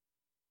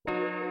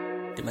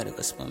Primeiro que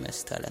eu sou uma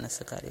style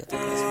nessa careta.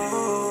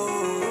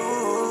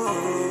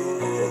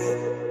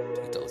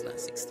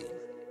 2016.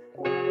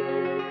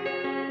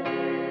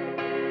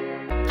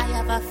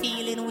 A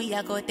feeling we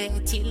are go there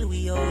till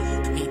we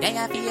old. Me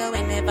there for you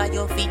whenever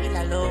you feel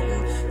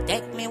alone.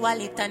 Take me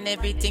wallet and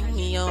everything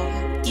me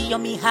own. Give you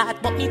me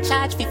heart but me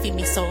charge fi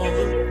me soul.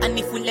 And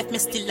if we left me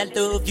still I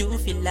love you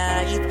for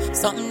life.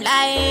 Something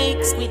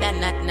like Squid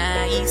and Not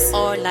Nice,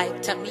 or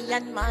like Tammy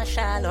and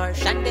Marshall, or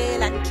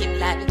Chandel and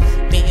Kimlan.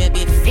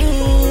 Baby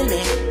feel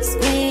me,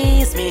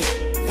 squeeze me.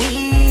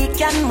 We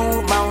can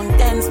move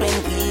mountains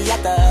when we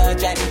are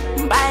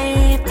touching.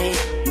 Bite me,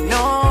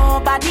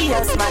 nobody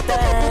else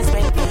matters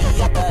when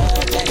we are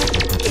touching.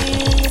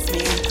 Kiss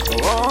me,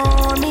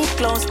 hold me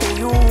close to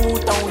you,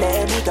 don't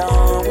let me go.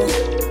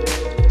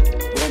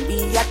 When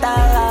we are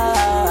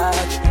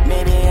touch,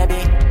 me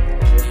baby.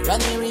 Run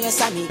the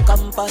race and me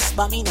compass,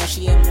 but me no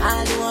shame.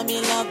 Although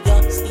me love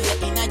you,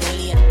 stay in a your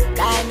lane.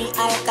 Call me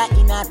Alka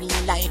in a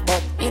real life,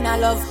 but in a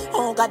love,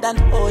 oh God and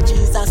oh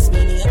Jesus,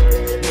 me name.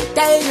 Me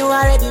tell you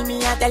already,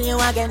 me I tell you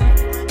again.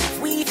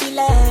 If we feel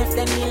left,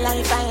 then me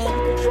life I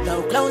end.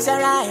 Now close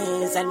your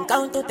eyes and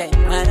count to 10.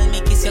 While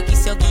me kiss you, give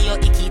you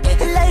icky dead.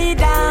 Lay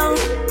down,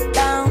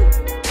 down,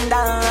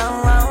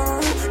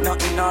 down.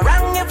 Nothing no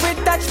wrong if we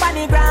touch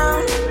funny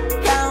ground.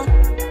 Down,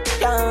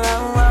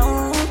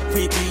 down.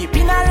 We deep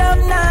in a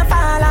love, now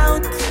fall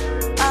out.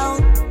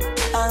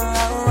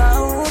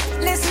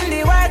 Listen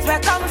the words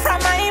that come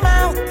from my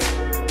mouth.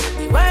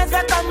 The words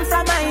that come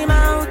from my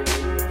mouth.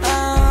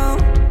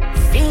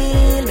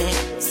 Feel me,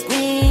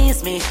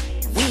 squeeze me.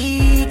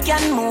 We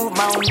can move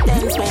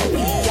mountains when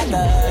we are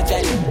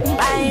touching.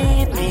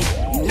 Bite me,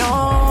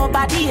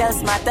 nobody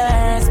else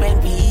matters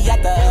when we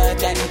are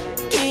touching.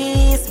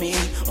 Kiss me,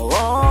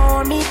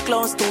 hold me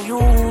close to you,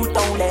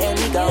 don't let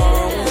me go.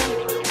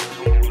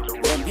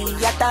 When we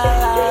are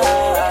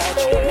touch,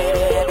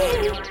 baby.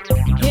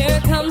 Here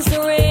comes the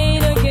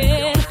rain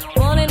again,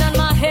 falling on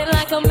my head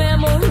like a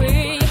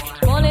memory,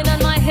 falling on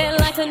my head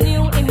like a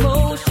new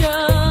emotion.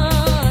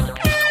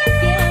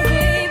 Yeah,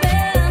 baby,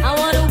 I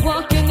wanna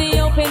walk in the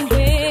open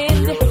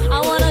wind, I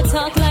wanna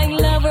talk like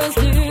lovers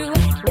do,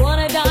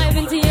 wanna dive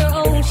into your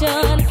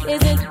ocean.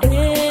 Is it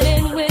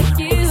winning with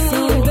you?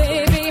 So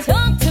baby,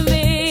 talk to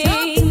me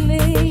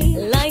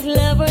like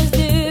lovers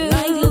do,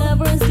 like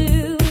lovers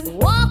do.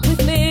 Walk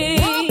with me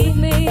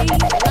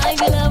like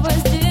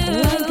lovers do,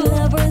 like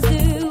lovers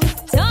do.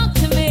 Talk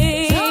to me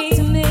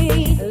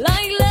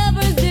like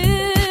lovers do.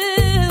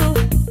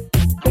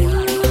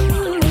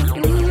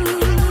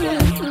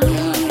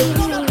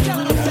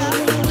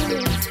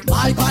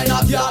 My kind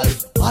of girl,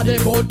 a the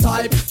good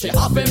type. She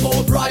have a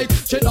move right,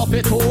 she not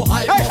be too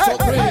hype, not so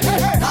crazy.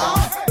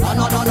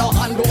 No,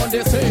 and don't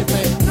deceive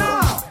me. No.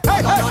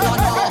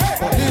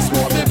 This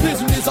won't be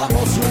business, I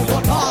must you go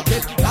talk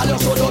it. Girl, you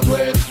should do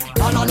it.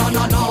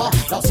 No.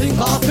 Just think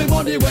of the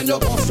money when you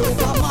go to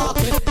the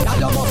market. Girl,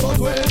 you must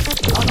do it.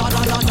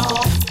 No.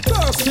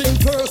 First thing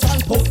first,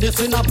 and put this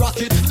in a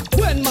bracket.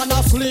 When man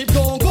asleep,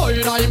 don't go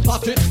in a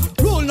pocket.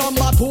 Rule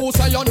number 2,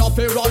 say you not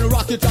fi run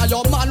rocket. And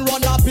your man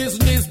run a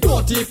business,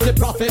 don't take the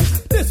profit.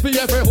 This be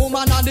every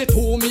woman, and the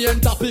two main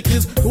topic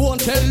is don't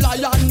tell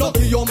lion, no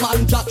give your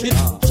man jacket.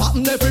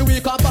 Shopping every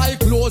week, I buy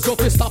clothes, you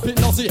fi stop it.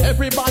 Now see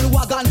every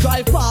bandwagon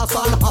drive fast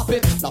and happy.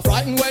 Now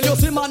frightened when you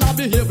see man a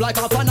behave like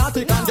a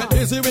fanatic and get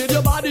busy with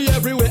your body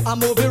everywhere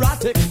and move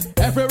erratic.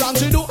 Every round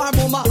she do, her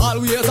mama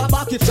always a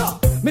back it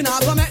up. Me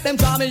not gonna make them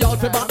draw me out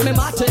fi back me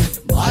matic.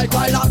 My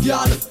kind of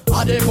girl,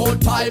 a the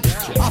good type.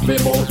 She happy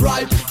move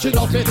right, she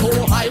not fit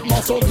too hype,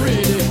 muscle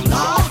greedy.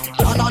 No,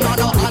 and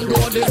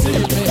don't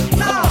deceive me.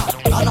 No.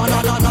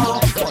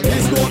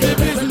 This go be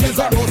business,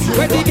 I must you.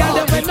 When the girl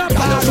them when up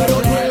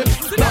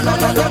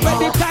where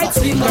the tight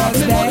skin girls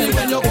there,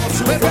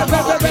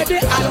 where the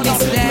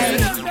Alice there.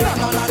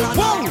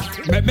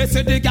 Whoa! Me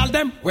say the girl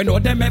them, we know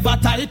them ever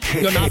tight.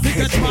 You not fi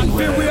catch man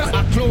fi wear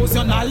a close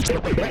your night.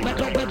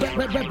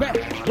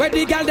 Where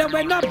the girl them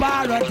when up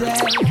borrow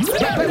there,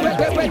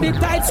 where the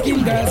tight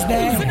skin girls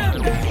there,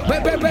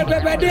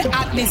 where the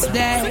Alice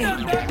there.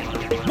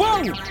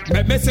 Whoa!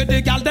 Me say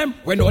the gal them,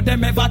 we know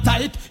them ever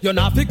tight. You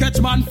not fi catch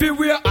man fi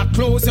wear a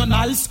clothes you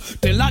nice.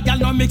 Tell a gal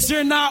no mix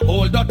you now,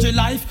 old dirty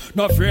life.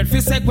 No afraid fi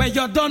say where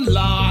you done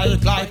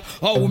like.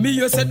 Oh me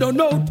you say don't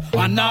know,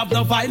 and have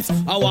no vibes.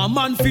 Our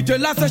man fi tell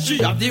her say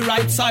she have the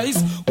right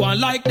size. One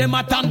like them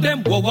a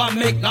tandem, go one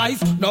make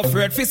nice. No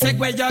afraid fi say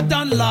where you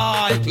done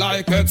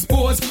like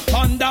expose,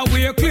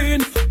 underwear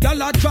clean.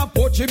 Gal a drop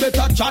out, she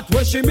better chat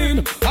where she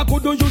mean. I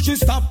couldn't you she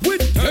stop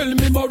with, tell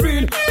me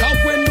Maureen. Cause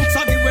when looks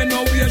a give when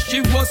no where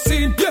she was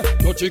seen, yeah.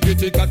 No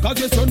chicky cat cause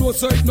yes you know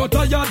so it not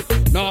tired.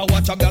 Now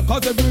watch a girl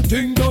cause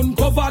everything done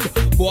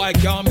covered. Boy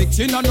can't mix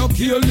in and no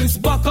kill this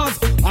backers.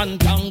 And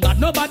thank God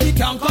nobody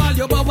can call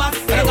you baba.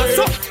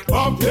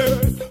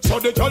 Magnet, so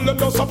they tell them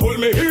just to pull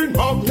me in.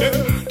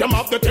 Magnet, them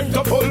have the thing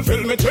to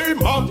fulfill me dream.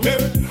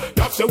 Magnet,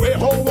 that's the way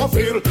how I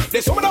feel.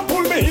 They some of them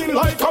pull me in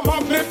like a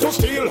magnet to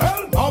steal.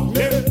 Hell,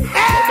 magnet, so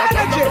they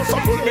tell them just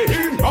to pull me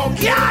in.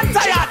 Magnet, yeah,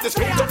 tired. This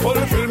thing to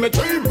fulfill me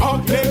dream.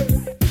 Magnet,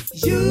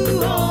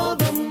 you are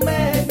the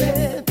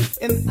magnet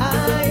in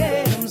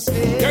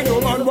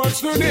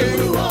wants to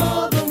deal.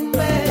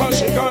 Cause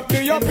she got the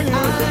appeal.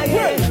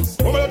 Well,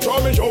 woman throw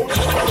me out.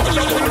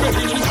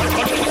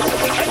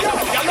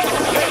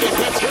 Ladies,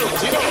 let's go.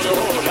 You know the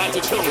whole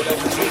attitude.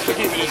 Attitude to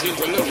give it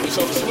into love.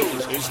 So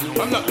smooth.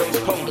 I'm not those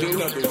punky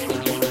nuggets.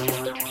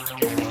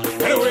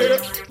 Anyway,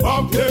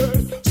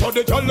 magnet. So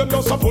the girl them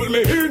just a pull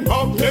me in,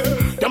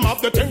 magnet. Them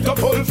have the thing to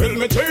fulfill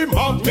me dream,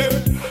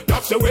 magnet.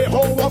 That's the way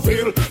how I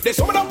feel. They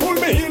some of them pull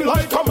me in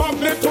like a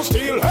magnet to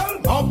steal. Hell,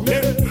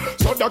 magnet.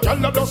 So the girl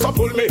them just a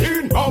pull me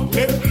in,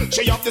 magnet.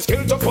 She have the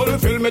skill to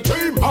fulfill me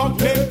dream,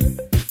 magnet.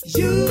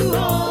 You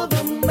are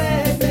the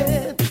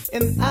magnet,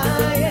 and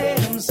I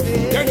am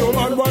still. Yeah, no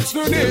man wants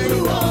to deal.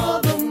 You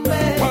are the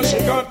magnet, cause she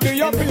got the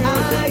appeal.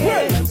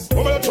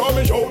 Well, woman throw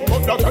me out,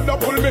 but that girl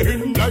pull me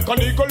in like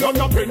an eagle on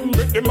a pin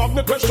with the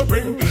magnet press to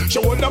bring.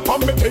 She hold up on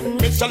me thing,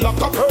 it's a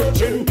lock of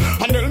curtain,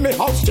 and held me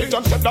hostage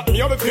and said that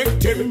me are the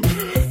victim.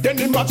 Then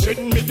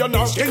imagine me and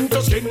her skin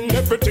to skin,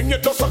 everything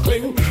it does a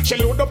cling. She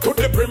load up to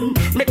the brim,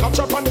 me catch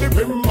up on the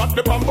rim, at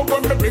the bamboo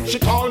when me bring. She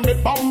call me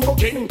Bamboo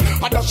King,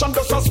 and dash and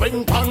does a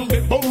swing on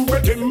the boom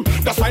with him.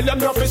 That's why I'm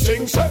here to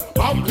sing, say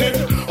magnet.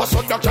 I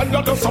saw that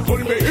girl does a pull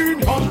me in,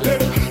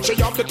 magnet. She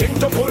have the thing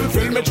to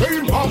fulfill me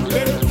dream,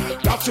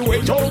 magnet. That's the way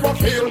how I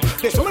feel.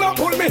 This woman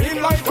pull me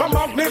in like a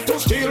magnet to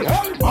steal,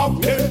 hell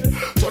magnet.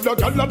 So the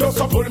girl does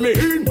a pull me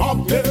in,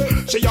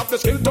 magnet. She have the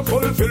skill to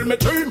fulfill me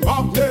dream,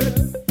 magnet.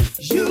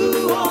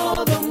 You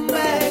are the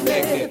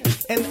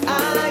magnet, and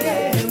I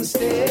am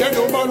still. Then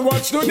no man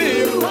wants to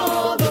deal. You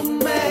are the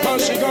magnet,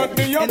 cause she got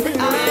the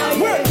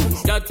appeal. Well,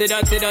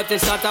 dirty,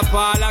 start up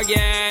all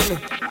again.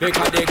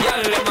 Because the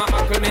girl, them a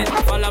hackle me.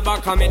 Follow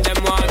back on me,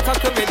 them want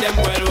tackle me. Them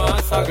well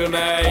want suckle me.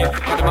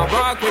 But them a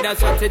walk with a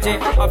strategy.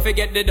 I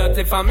forget the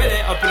dirty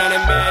family. Up in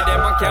them bed,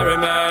 them a carry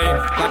me.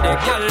 Because the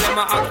girl, them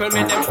a hackle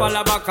me. Them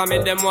follow back on me.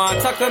 Them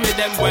want tackle me.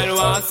 Them well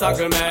want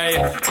suckle me.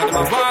 But them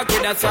a walk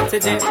with a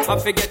strategy. I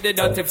forget the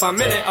dirty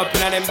family. Up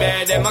in them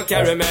bed, them a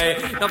carry me.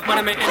 Enough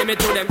money, me enemy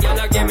to them, girl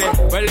a give me.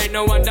 Well, ain't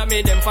no wonder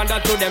me, them fonder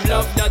to them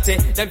love dirty.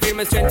 Them feel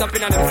me strength up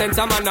in them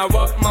center, man a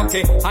work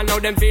monkey. I know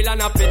them feel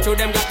unhappy to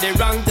them got the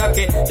wrong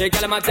tacky. They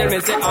girl them a tell me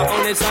say I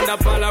only stand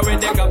up follow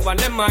with them up on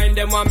them mind.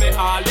 Them want me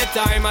all the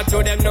time. I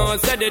to them no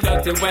say the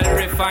dirty well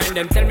refined.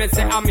 Them tell me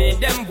say I me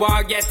them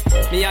war get.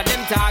 Me a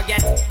them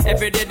target.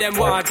 Every day them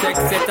war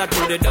text. Set up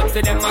to the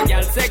dirty them a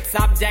girl sex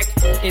object.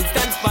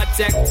 Instant spot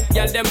check.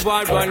 Girl them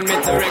war run me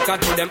to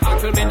record to them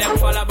hackle me. Them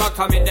follow back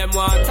on me. Them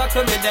want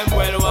tackle me. Them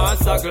well want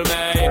suckle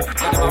me.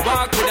 But them a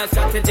walk with a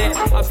strategy.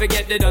 I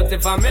forget the dirty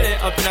family.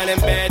 Up in them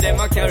bed them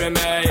a carry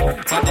me.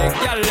 But the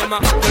girl them a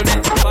hackle me.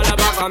 Follow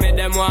back on me.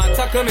 Them want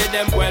tackle me.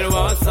 Them well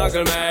want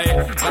suckle me.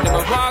 But them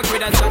a walk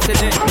with a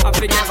strategy. I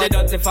forget the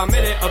dirty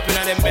family. Up in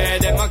them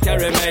bed them a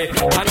carry me.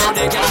 I know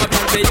they get up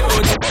on the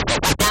youth.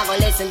 Now go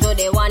listen to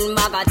the one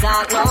bag of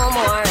talk no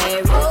more.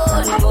 Hey,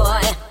 rude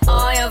boy,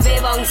 oh you fi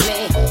bounce me.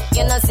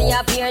 You know see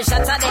a peer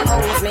shot of them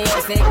moves me.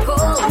 You fi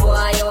cool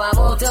boy, you a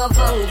move too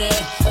funky.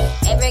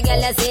 Every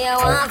girl you see you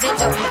want fi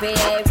jumpy.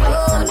 Hey,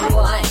 rude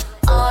boy,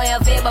 oh you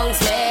fi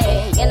bounce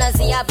me. You know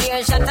see a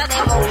peer shot of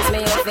them moves me.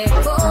 You fi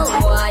cool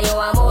boy, you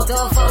a move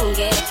too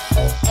funky.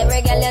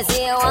 Every girl you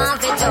see you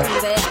want fi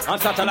jumpy. On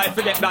satellite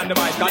forget down the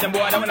mic, cause them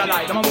boy them wanna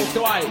lie, them a move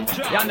too high.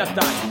 You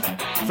understand?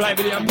 Fly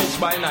with them pitch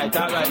by night,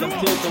 alright, them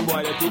taking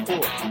boy, they keep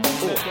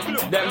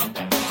them.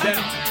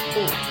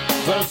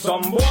 Well,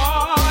 some boy,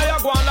 I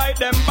go on like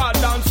them bad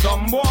and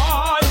some boy,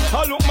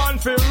 I look man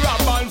fi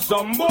rap and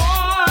some boy,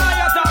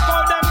 I talk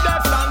about them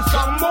deaf and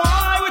some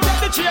boy, we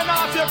take the chain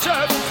off your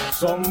chest.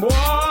 Some boy,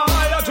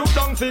 I juke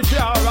down fi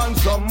car and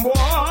some boy,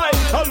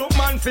 I look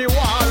man fi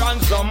war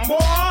and some boy,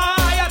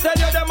 I tell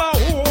you them a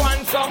who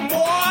and some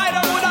boy,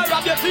 them woulda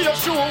rob you for your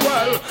shoe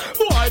well.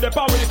 Boy, they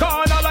power the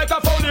corner like a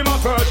found him a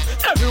perch.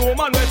 Every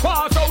woman we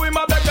pass, so we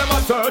ma beg them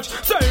a search.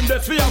 Same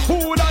this for your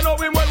food, I know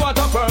him well what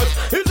a purse.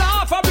 He's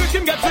half a brick,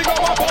 him get to go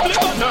a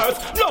public on nurse.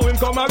 Now him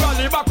come a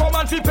rally back home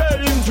and fi pay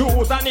him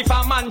dues. And if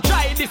a man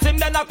try this him,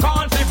 then a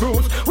can't fi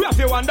bruise. We have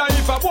to wonder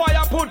if a boy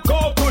a put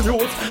coke to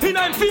use. In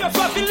him face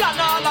for the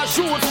land all a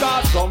shoot.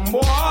 Cause some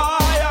boy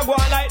a go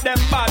like them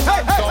bad.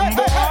 Some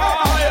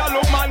boy a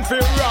look man fi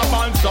rap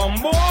and some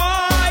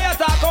boy a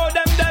talk out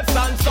them deaths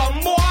and some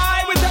boy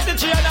we take the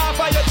chain off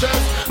of your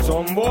chest.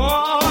 Some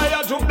boy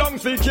a juke down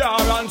fi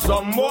car and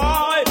some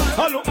boy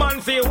a look man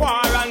fi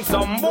war and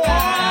some boy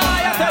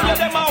I tell you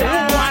them a who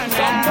and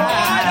some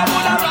boy them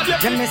woulda rob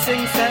you. Let me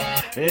sing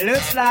say,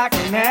 looks like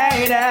we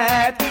made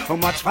it. How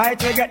much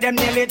fight we get them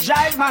nearly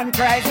drive man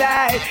crazy.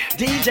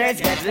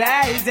 DJs get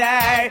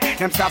lazy.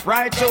 Them stop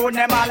right tune,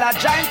 them all a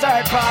giant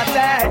third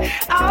party.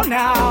 Oh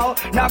no,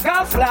 now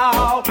go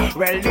flow.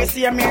 Well this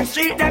year Main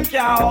Street them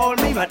can't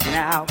hold me, but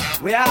now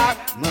we are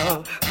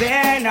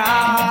moving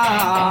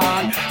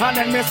on. And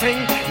then me sing,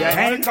 you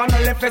ain't gonna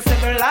live for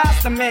the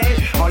last of me.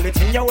 Only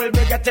thing you will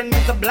be getting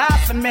is a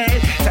blast of me.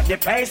 Set the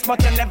pace,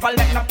 but you never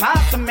let no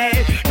pass of me.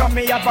 Come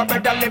me up a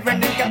better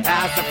living in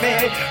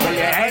catastrophe. Well, you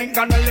ain't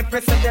gonna live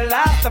for the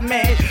last of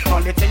me.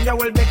 Only thing you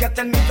will be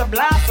getting is a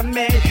blast of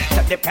me.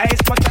 Set the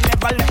pace, but you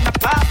never let no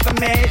pass of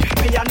me.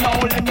 Me and no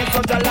limits,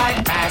 so the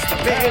life has to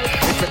be.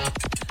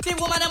 The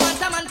woman a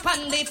want a man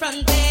pan the front.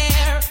 front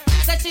there.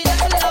 Said she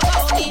doesn't love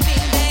how me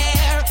been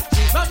there.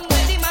 She run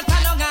with the man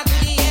for long to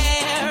the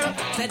air.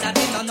 Said that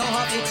they don't know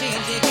how to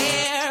change the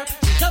gear.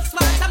 She just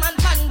wants a man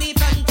from the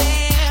front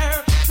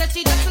there. Said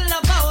she doesn't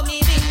love how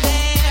me been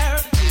there.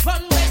 She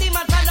run with the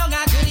man for long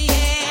to the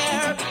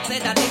air.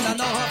 Said that they don't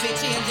know how to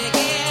change the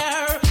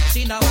gear.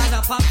 She now want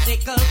a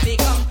popsicle,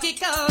 become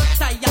tickle.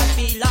 Tired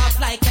feel off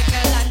like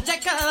Jekyll and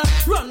Jekyll.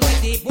 Run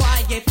with the boy,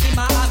 give him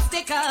a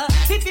obstacle.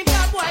 If him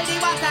not boil the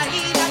water,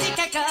 he a the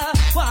kettle.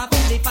 Want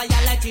feel the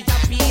fire like she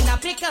just in a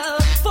pickle.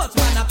 But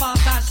man a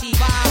pump and she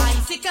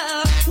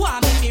bicycle.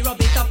 Want me fi rub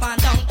it up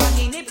and down on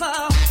the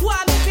nipple.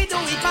 Want me fi do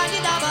it on the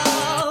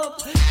double.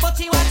 But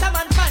she want a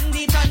man from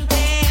the front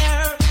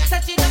there.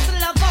 Said she doesn't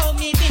love how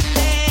me been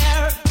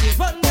there. She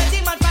run with the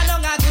man for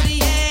long to the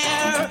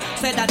air.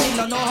 Said that he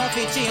don't know how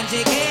to change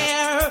the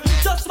gear.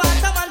 Just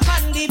want a man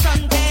from the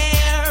front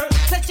there.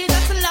 Said she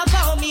doesn't love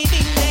how me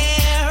been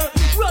there.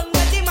 Run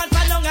with the man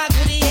for long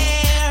to the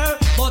air.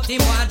 But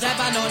him want drive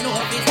and don't know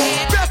if it's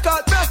there. Break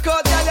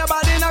out, tell your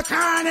body in a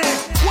corner.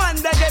 One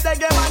day get the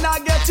game and I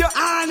get you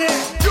on it.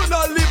 You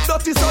don't live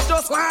dirty, so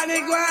just granny.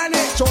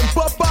 Jump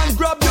up and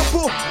grab your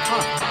poo.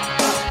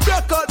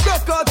 Break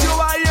out, you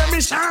are hear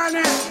me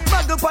shining.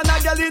 Mad up on a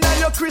girl in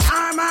your Chris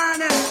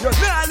Armani. You're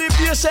really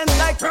patient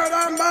like Pearl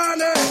and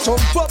Barney.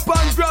 Jump up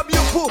and grab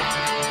your poo.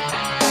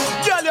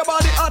 Girl, your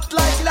body hot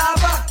like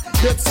lava.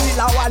 Get still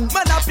a one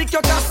man a pick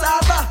your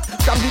cassava.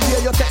 From the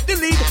day you take the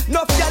lead,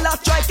 no girl a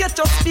try get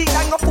your speed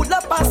and go pull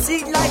up a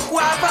seed like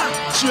guava.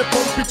 She a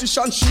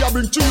competition, she a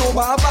bring to your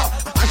mama.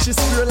 And she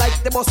swear like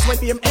the boss when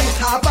them ain't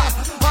hava.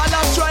 All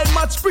I try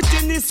match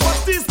prettiness,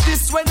 what is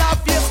this? When I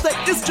face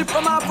take this trip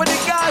from out for the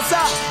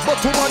Gaza.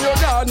 But tomorrow you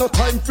got no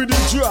time for the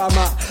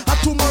drama. And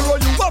tomorrow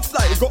you a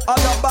fly go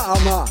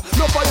Alabama.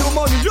 No for your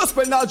money you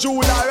spend a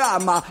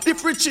Jularama.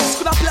 If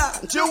riches could have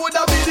planned, you would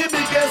have been the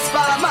biggest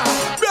farmer.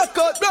 Break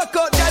out,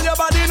 girl, your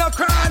body no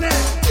cranny.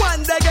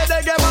 One day get the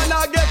game and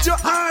I get you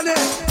on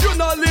it. You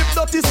no live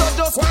dirty, so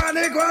just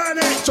granny.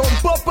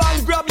 Jump up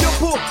and grab your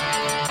poo.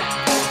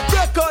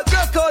 Break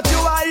out, you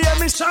are hear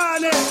me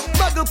shining.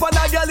 Bag up on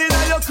a girl in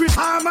your Chris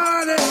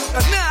Armani.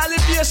 And now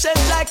live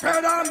patient like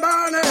Pearl and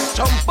Barney.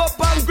 Jump up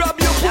and grab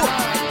your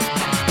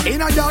poo.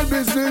 In a girl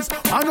business,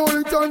 I know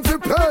it turn to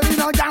play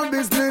in a girl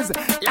business.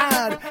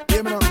 Lad,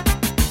 give me now.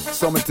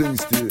 Some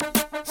things still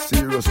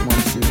serious,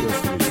 man,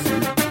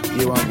 seriously.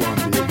 You want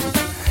one, baby.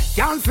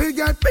 Can't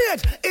forget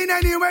paid in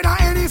any weather,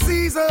 any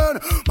season.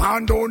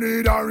 Man don't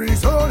need a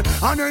reason.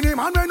 And any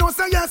man may not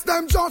say yes,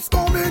 them just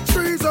commit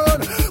treason.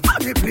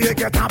 Money play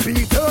get a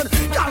beaten.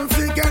 Can't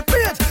forget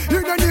paid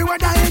in any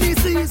weather, any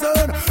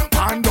season.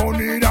 Man don't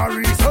need a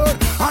reason.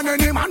 And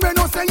any man may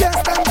not say yes,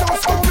 them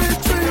just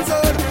commit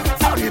treason.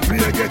 Money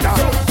play get a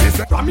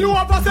beaten. From you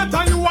over the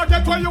time you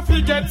get where you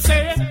forget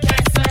say.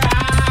 Yes sir,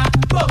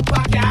 book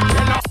back ya.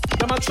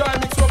 Them a try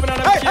mix up in them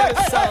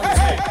careless sounds.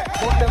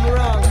 But them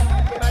wrong.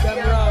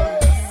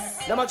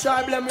 Them a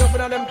try blame me up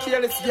in them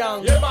careless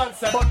gang. Yeah, man,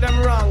 sir. But them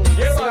wrong.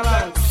 Yeah,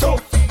 man, sir. So,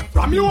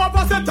 from you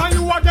over the time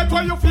you get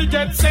where you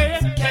forget say.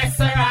 Yes,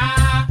 sir.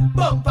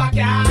 Book back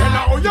ya. Then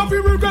now you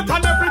feel regret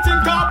and everything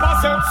can't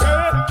say.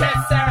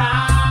 Yes, sir.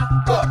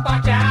 Book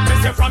back ya.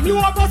 They say from you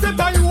over the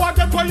time you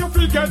get where you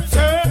forget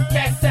say.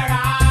 Yes, sir.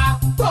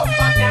 Book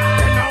back ya.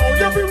 Then now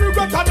you feel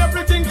regret and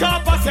everything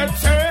can't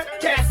say.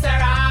 Yes, sir.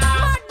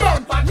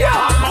 Book back ya.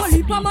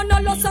 Only man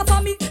a loss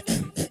for me.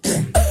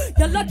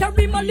 Y'all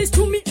carry my list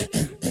to me.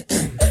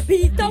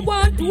 Peter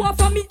want to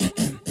offer me.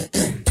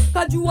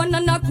 Cause you and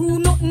a crew,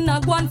 nothing I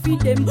go and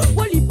feed them.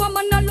 Only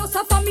man a loss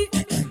for me.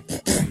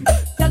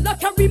 Y'all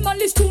carry my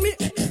list to me.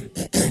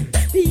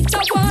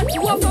 Peter want to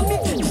offer me.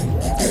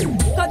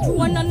 Cause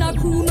you and a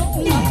crew,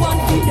 nothing I go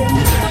and feed them.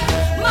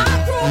 My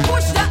crew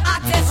push the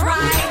hottest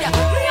ride.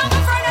 We are the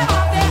friend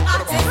of the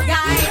hottest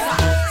guys.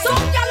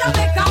 Some y'all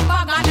make a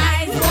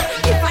organize.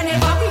 If I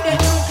never be the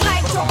look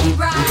like Chucky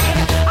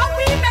Bride. And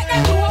we make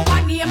them do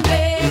one name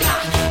big.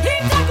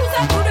 Introduce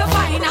them to the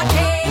finer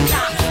thing.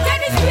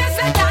 Tennis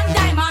bracelet and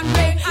diamond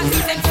ring. And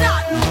see them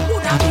start no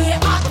good and be a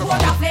hot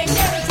road of flame.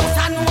 There is just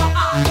a no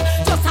art,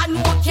 just a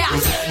no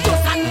cash,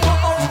 just a no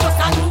house,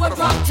 just a no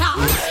drop top,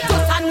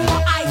 just a no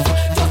ice,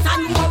 just a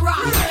no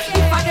rock.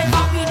 If I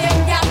never be them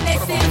girl, they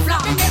say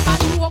flop. Never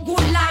know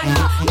good life,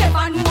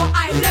 never know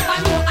I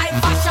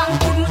fashion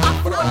couldn't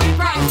afford the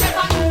price.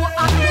 Never know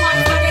I want,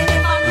 but they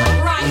never know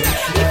right.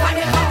 If I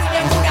never be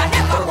them, could I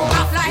never go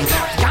a flight.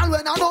 Girl,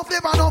 when I don't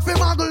feel, I don't feel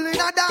muggle in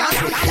a dance.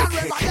 Girl,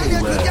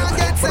 when you can't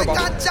get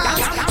second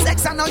chance. Sex,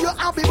 I know you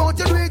happy, but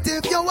you do it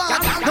if you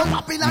want. No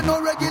popular,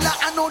 no regular,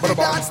 I know the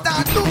dance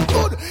start. Look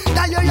good,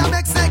 that you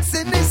make sex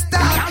in this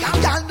time.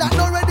 Girl, that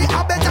not ready,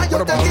 I better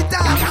you take it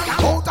down.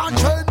 Out and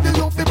trend,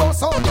 you feel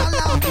boss out and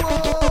loud,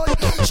 boy.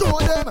 Show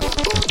them.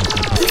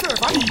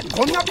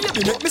 Come here,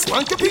 baby, make me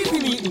spank your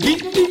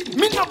pee-pee.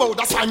 Me no about.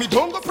 That's why me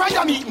don't go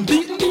prayer meeting,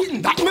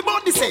 beating. That me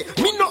body say,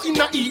 me no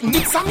inna eating,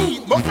 it's a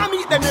meat. But a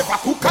meat them never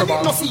cook and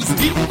it no season.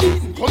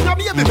 Beating. Come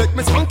here baby, make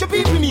me spank your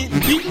people meeting,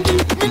 beating.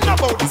 Me no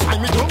about. That's why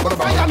me don't go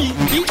prayer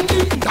meeting,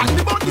 beating. That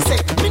me body say,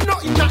 me no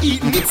inna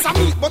eating, it's a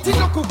meat. But it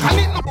no cook and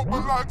it no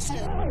bubble like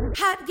soup.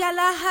 Hot gal,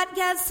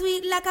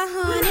 sweet like a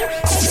honey.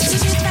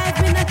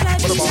 X55 when I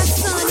drive in the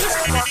sunny.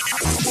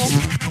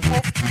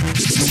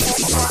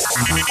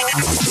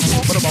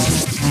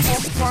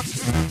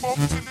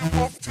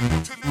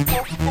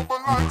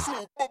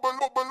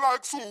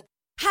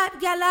 Hot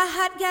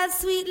gal,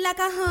 sweet like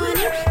a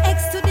honey.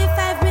 X to the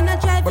 5 when I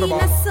drive in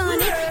the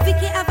sunny.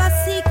 Vicky have a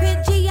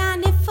secret,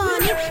 Gianni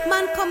funny.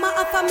 Man come and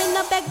offer me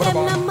no beg them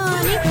no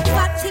money.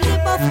 Fat chili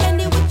buff,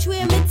 any which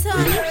way me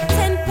turny.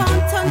 10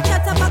 pound tongue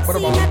chatterbox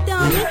in a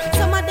dummy.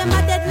 Some of them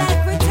are dead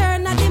like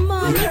Return of the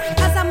Mummy.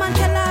 As a man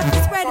tell her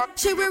to spread,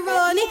 she will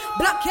run it.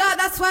 Black yard,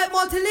 that's why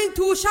multi-link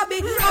too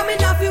shabby. I'm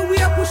in nothing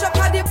weird, push up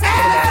at the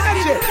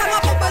baggy. Some a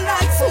bubble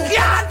like soup,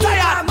 and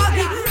a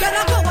Maggie. Then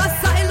I go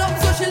asylum,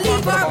 so she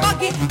leave her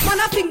baggy. Man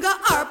a finger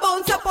her,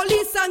 bounce a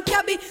police and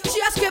cabby. She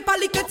a scrape a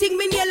little thing,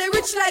 me nearly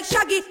rich like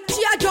Shaggy.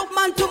 She a jump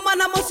man to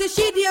man, I must say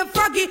she damn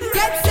froggy.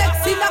 Get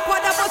sexy, la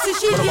quad, I must say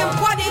she damn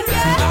quaddy.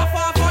 Laugh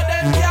off for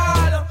them,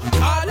 y'all.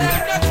 All them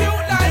no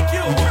cute like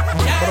you.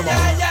 Yeah.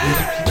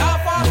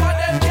 Laugh off for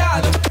them,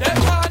 y'all. Them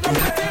all no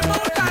pretty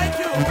mood like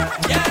you.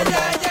 Yeah.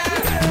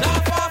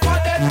 Laugh off for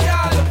them,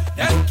 y'all.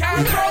 Them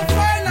can't grow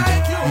fine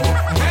like you.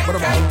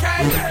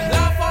 Can.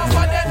 Laugh off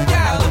for them,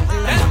 y'all.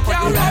 Them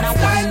can't pop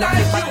style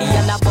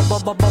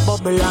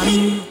like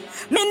you.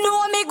 Me know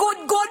me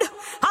good.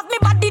 Have me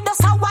body does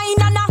a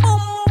wine and a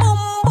boom.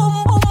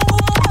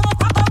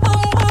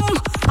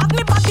 Have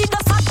me body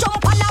does a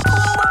jump and a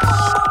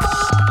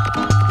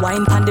boom.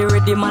 Wine pan the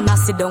ready man a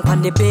sit down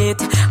on the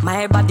bait.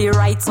 My body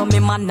right so me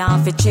man nah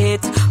fi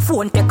cheat.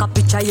 Phone take a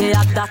picture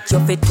yeah that you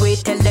fit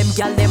wait. Tell them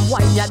gyal them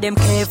wine ya them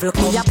careful.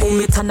 Me a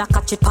boom it and a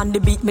catch it on the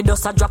beat. Me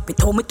does a drop it.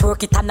 How me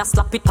twerk it and a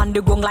slap it on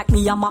the gong like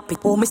me a map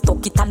it. How me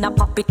stuck it and a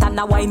pop it and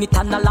a wine it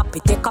and a lap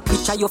it. Take a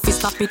picture you fi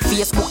snap it.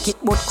 Facebook it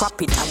but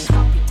crop it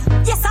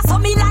and yes I saw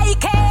me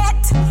like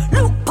it.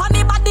 Look pa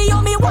me body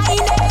you me wine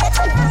it.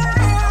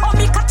 Oh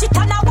me catch it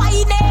and a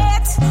wine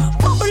it.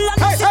 Bubble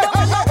and sit down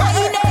and a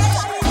wine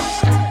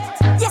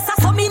it. Yes I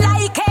saw me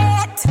like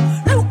it.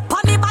 Look pa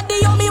me body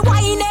you me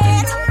wine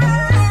it.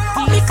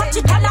 Oh me catch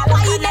it and a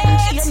wine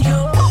it.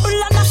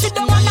 Bubble and sit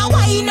down and a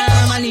wine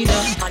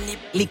it.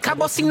 Liquor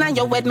bust inna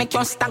your head make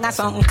you stagger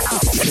song.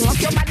 Swing up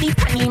your body,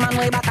 panty man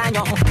way back on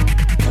you.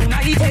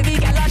 Tonight heavy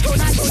gyal a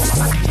tuna.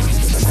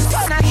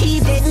 Gonna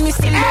keep dead, me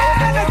still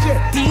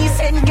love.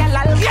 Decent gyal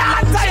I'll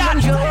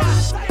get you.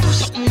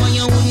 Something when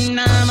you wouldn't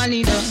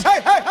normally do.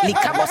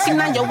 Liquor bust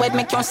inna your head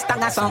make you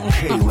stagger song.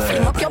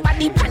 Swing up your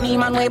body, panty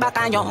man way back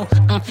on you.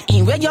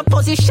 In where your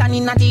position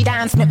inna the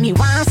dance make me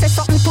want say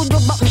something to you,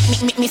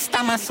 but me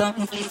stammer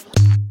song.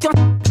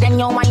 Then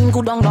your wine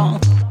good on long.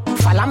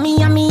 Follow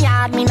me and me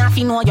yard, me not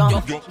fi know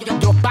you.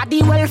 Your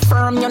body well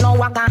firm, you know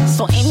wagga.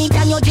 So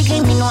anytime you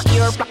jiggle, me no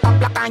ear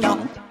plak on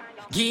you.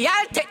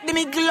 Girl, take the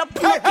middle up,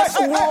 make it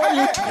so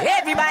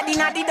everybody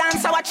na the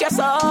dance, watch your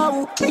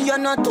soul. You're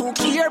not too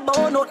care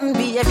about nothing,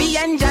 baby.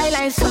 Enjoy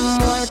like some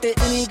more. Take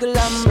the middle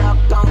and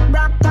rock out,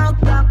 rock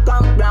out, rock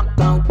out, rock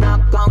out,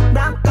 rock out,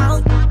 rock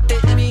out.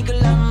 Take the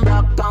middle and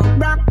rock out,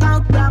 rock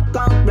out, rock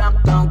out,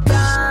 rock out,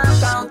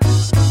 rock out.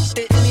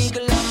 Take the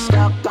middle and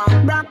rock out,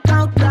 rock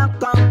out,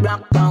 rock out,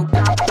 rock out,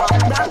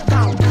 rock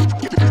out.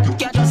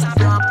 Get us a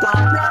rock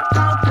out, rock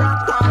out,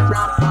 rock out,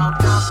 rock out,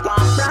 rock out,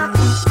 rock out.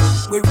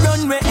 We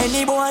run with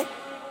any boy.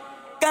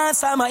 Can't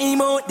say my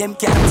emote. Them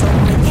can't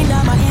turn me in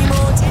my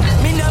emote.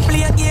 Me no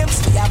play games.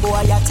 Yeah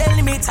boy, you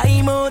tell me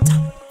time out.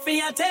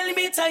 You tell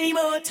me time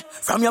out.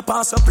 From your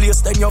past a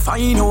place, then you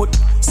find out.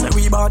 Say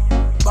we bad,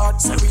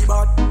 say we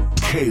bad.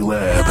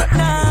 Caleb.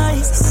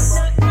 Nice.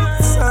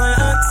 So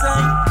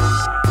outside.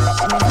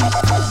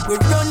 We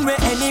run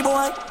with any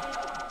boy.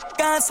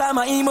 Can't say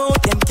my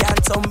emote. Them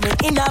can't turn me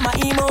in my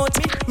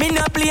emote. Me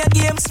no play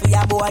games.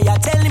 Yeah boy, you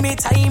tell me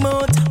time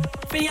out.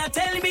 You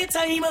tell me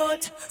time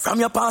out. From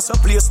your past a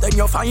place, then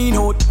you find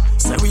out.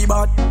 Say we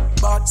bad,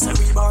 say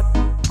we bad.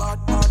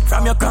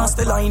 From your cross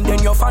the line,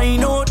 then you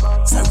find out.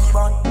 Say we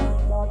bad.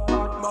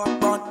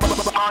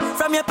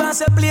 From your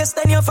past a place,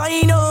 then you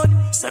find out.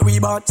 Say we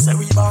bad, say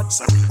we bad.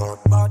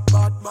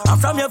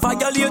 And from your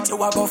violate,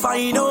 you a go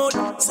find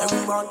out. Say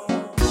we bad.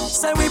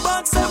 Say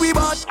we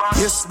bad.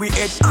 Yes, we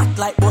head hot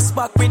like bus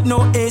back with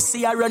no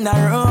AC, I run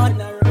around.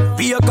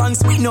 Be a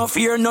guns, we no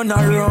fear none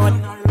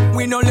around.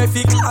 We no left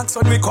the clocks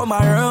when we come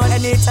around.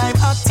 Anytime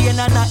octane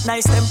and not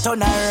nice, them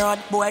turn around.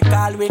 Boy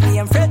call with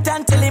name Fred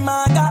and tell him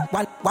aga.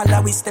 While I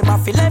wish them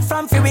off, left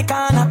from we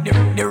corner.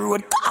 The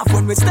road off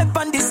when we step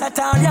on this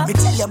Ataria. We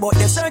tell you about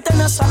the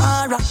certain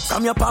Sahara.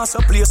 From your past a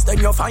place, then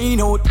you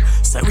find out.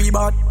 Say we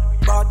bad,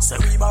 say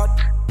we bad.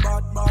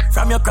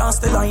 From your cross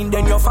the line,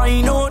 then you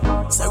find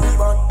out. Say we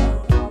bad.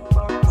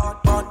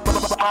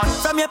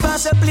 From your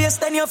past a place,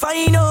 then you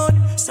find out.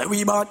 Say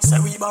we bad.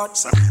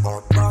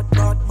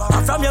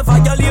 And from your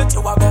violate, you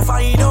a go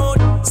find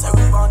out. Say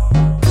we bad.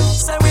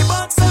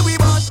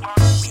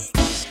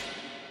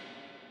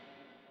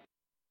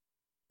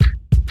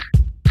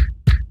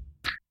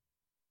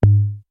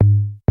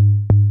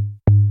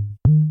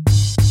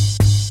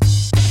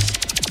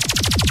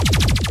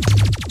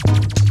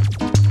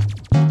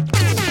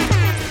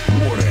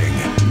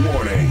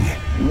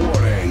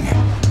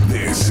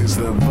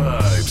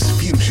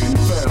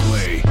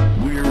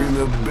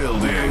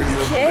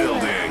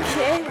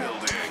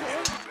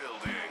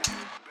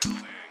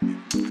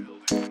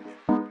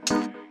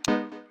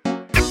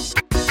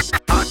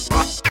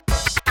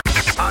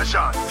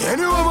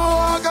 Anyway, my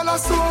walk, girl, I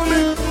saw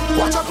me.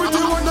 Watch a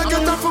pretty one, I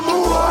get her from my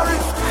worry.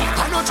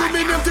 I know she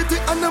mean them titty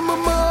and them my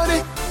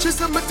money. She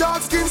said my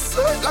dark skin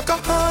sweet like a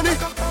honey.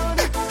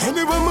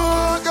 Anyway, my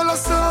walk, girl, I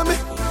saw me.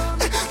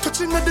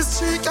 Touching at this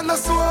cheek and I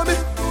saw me.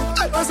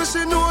 I said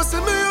she knows me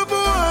a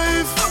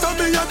wife. Tell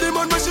me a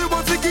demon when she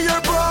want to give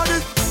her body.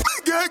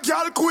 Get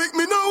girl quick,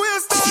 me no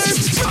waste time.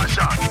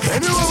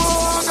 Anyway,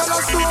 my girl,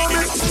 I saw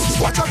me.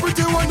 Watch a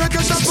pretty one, I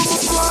get her from my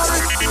quarry.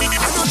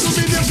 I know she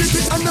mean them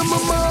titty and them my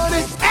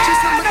money. She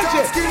said my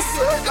dark skin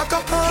sweet like a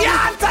honey.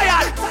 Yeah, I'm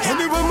tired.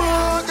 Anyway,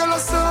 my girl, I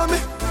saw me.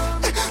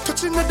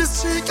 Touching at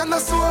this cheek and I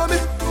saw me.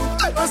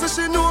 I said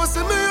she knows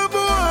me a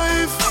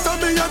wife. Tell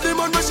me a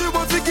demon when she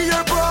want to give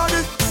her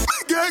body.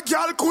 Get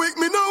girl quick,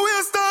 me no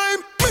waste time.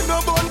 Me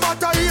no bun but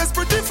her ears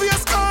pretty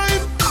face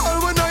kind. All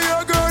when I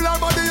hear girl her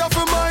body off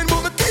of mine.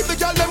 But me keep the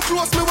girl them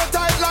close, me what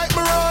tight like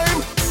my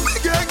rhyme.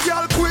 Get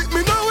girl quick, me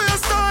no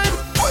waste time.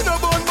 Me no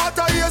bun but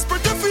her ears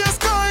pretty face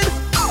kind.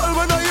 All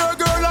when I hear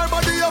girl her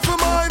body off of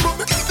mine. But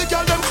me keep the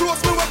girl them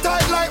close, me what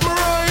tight like my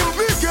rhyme.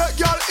 Me get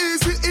girl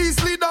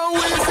easily down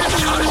easy.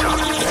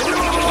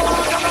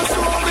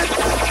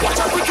 Watch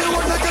out pretty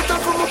one, I get her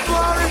from a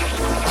party.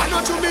 I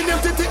know you mean them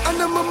titty and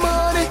them my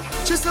money.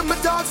 She said my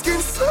dark skin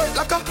sweet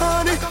like a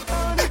honey.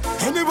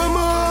 Anyway,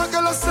 my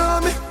girl, I saw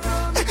me.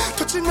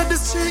 Touching at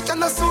this cheek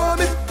and I saw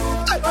me.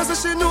 I said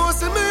she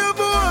knows me a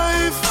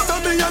wife.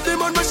 Tell me a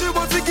demon when she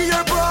want to give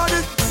her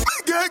body.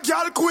 Get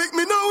girl quick,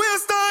 me no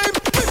waste time.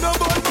 Me no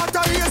bun but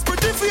her ears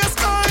pretty face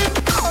kind.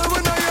 All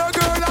when I hear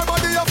girl her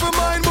body off of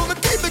mine. But me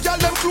keep the girl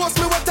them close,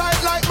 me what tight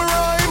like my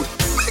rhyme.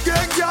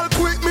 Get girl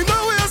quick, me no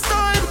waste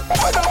time.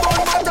 Me no bun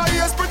but her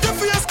ears pretty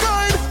face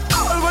kind.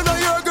 All when I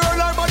hear girl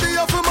her body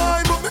off of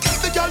mine. But me keep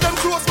the girl them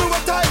close, me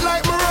what tight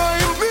like my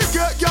rhyme. Me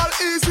get girl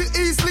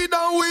easily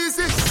down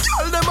easy.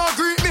 Girl them a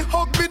greet me,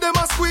 hug me, them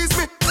a squeeze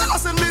me. I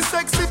send me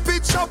sexy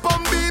picture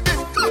pon baby.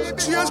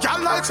 Change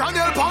girl like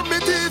Chanel pon me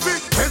TV.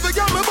 Every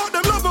girl me but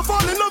them love me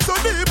fall in love so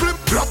deeply.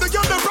 Love the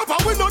girl them proper,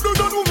 we no do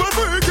none woman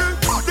freaky.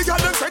 The girl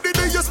them say the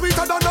day you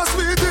sweeter than a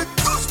sweetie.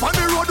 Span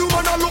the road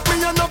woman a look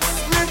me and up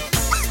me.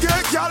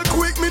 Get girl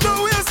quick, me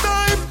no waste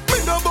time.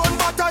 Me no bun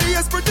but her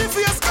ears pretty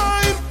face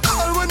kind.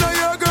 All when I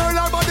hear girl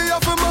her body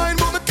off of mine.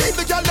 But me keep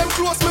the girl them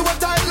close, me what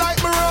tight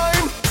like my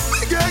rhyme.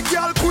 Get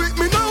girl quick,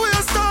 me no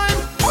waste time.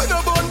 We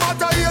no bun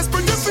but her ears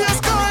pretty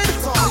face kind.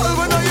 All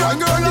when I hear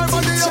girl her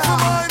body off of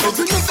mine. But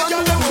me keep the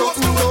girl them close,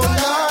 me what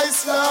tight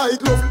like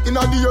love in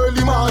the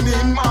early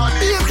morning.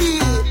 Baby,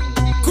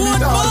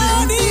 good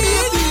morning.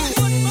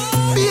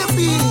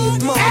 Baby,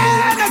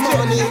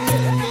 morning.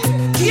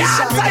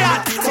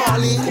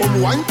 Come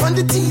wine from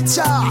the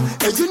teacher.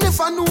 And you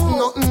never know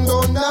nothing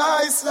done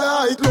nice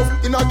like love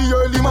in the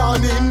early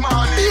morning.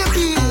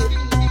 Baby,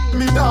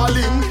 me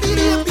darling.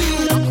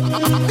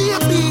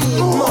 Baby,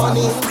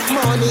 morning.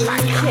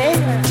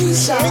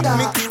 Keisha,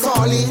 me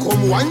calling.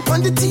 Come wine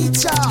from the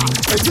teacher.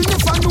 And you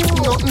never know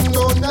nothing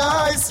done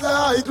nice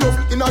like love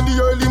in the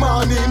early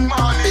morning.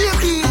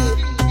 Baby,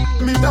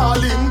 me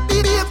darling.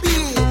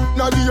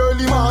 Now the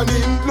early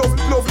morning, love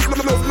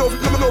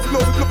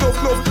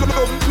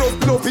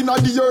in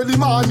the early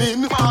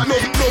morning,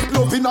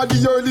 love in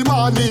the early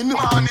morning,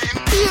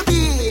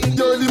 baby,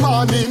 early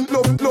morning,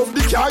 love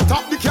the car,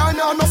 top the car,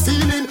 now no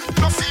feeling.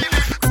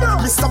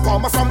 Mr.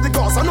 Palmer from the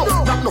Gaza, no,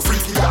 not no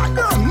freaky guy.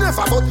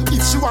 Never, but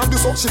if she want to do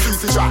so, she feel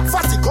fi try.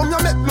 Fatty, come you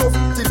make love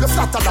till the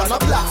flatter than a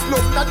black.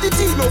 Love not the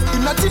tea, love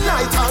in the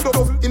night, and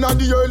love in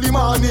the early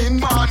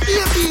morning,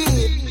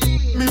 baby.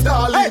 Me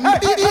darling,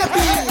 baby,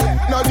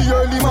 now the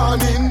early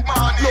morning,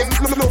 love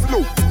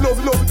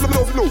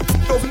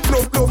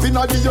in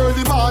the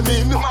early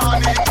morning,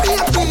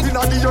 baby, in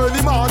the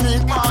early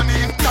morning,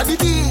 now the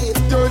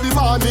early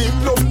morning,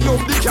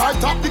 love the car,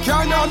 top the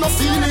car, now no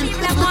feeling.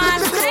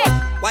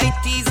 White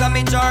tees on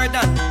me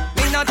Jordan,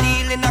 me no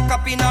deal in a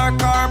copy nor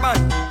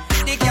carbon.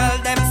 The girl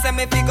them say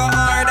me figure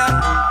harder.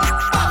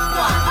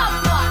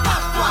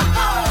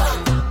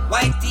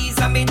 White tees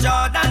on me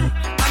Jordan.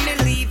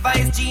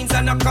 Levi's jeans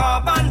and a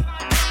carbon.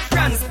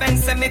 Brand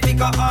Spencer me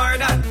figure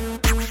harder.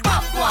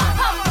 Pop one.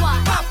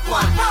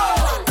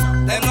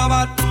 Them no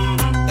bad,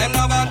 them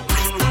no bad.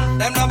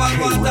 Them no bad,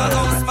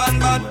 Waterhouse man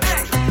bad.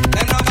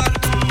 Them no bad,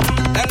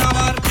 them no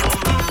bad.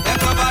 Them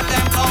no bad,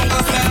 them Congo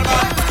smell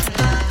bad.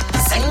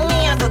 Send me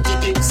a dirty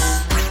pics.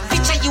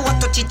 Picture you want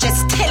to touch,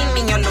 just tell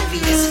me your love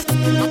is.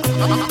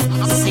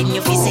 Send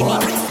your face in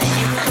it.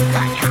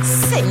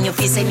 Send your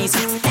face in it.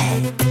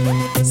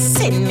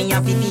 Send me a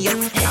video.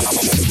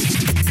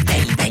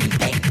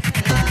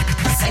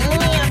 Send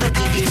me a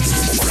dirty pics.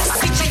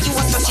 Picture you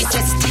want to touch,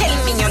 just tell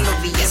me your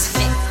love is.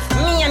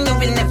 Me and you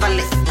will never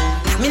left.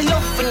 Me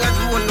love when you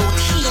roll out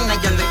here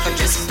and you never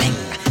just bang.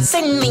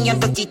 Send me your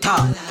dirty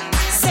talk.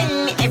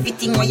 Send me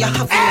everything what you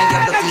have in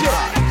your dirty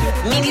talk.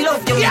 Me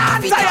love you,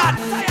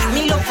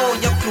 me love all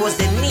your clothes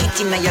and neat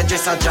in your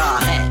dresser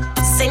jar.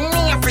 Send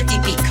me a pretty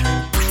pic.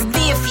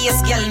 Be a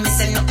face girl, me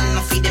say nothing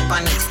no feed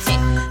upon it.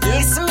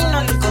 Listen me no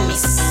look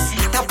miss.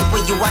 Tap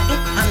where you are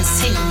and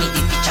send me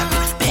the picture.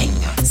 Bang.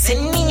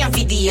 Send me a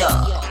video.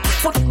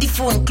 Put the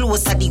phone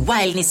closer, the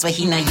wildness where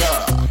in a yo.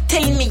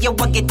 Tell me you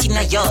what get in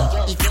a yo.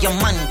 If your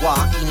man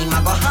walk in, him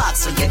a go hard,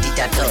 so you did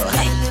a do.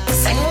 Hey,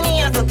 send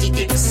me a dirty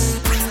dicks.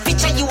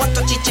 Picture you want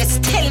to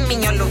just tell me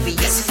you love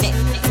it, yes.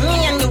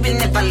 Me and you will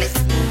never let.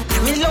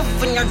 Me love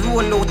when you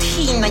roll out,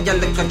 he na your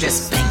little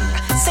dress bling.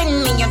 Send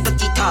me your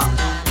dirty talk.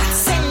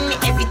 Send me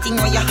everything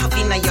what you have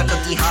in your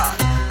dirty heart.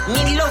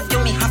 Me love you,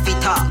 me have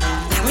it all.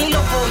 Me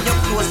love all your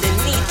clothes, the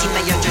neat in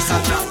your dress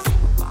and drop.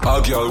 A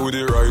girl with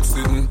the right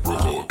sitting.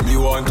 Me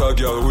want a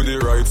girl with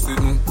the right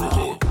sitting.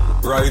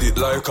 Ride it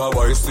like a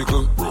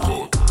bicycle.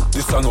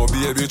 This a no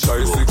baby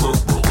tricycle.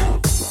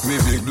 Me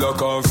big black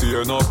and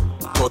fear no.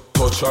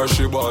 Touch her,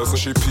 she ball so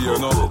she peer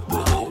no.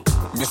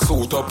 Me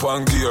suit up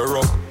and gear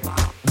up.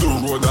 Do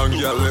road and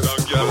girl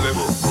left. Girl,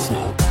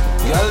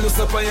 do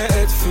step on your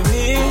head for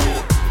me.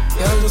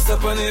 Girl, do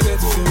step on your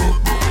bed for me.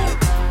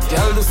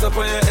 Girl, do step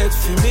on your head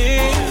for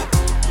me.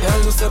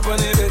 Girl, do step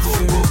on your bed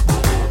for me.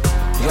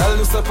 Girl,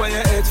 do step on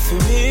your head for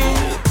me.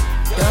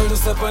 Girl, do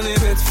step on your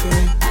bed for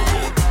me.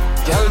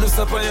 Girl, do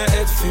step on your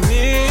head for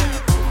me.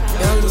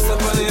 Girl, do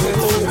step on your bed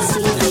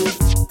for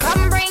me.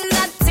 Come bring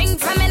that thing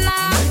from me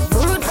now.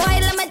 Rude boy,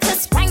 let me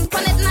just prank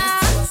on it now.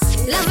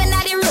 Loving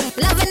at the room,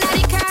 loving at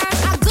the car.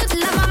 A good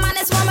lover man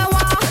is what me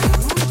want.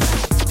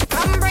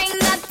 Come bring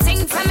that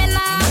thing from me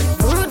now.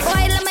 Rude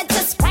boy, let me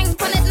just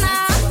prank on it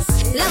now.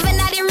 Loving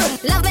at the room,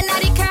 loving at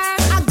the car.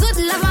 A good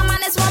lover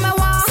man is what me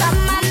want.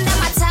 Some man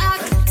them a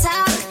talk.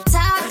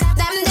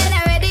 Them then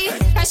already.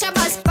 Pressure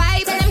bust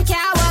pipe, them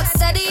can't walk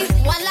steady.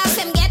 One love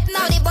him get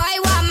now the boy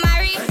want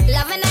marry.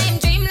 Loving I him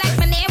dream like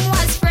my name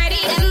was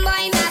Freddy. Them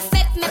boy not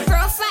fit me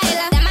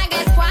profile. Them I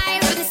get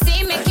wild when they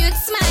see me cute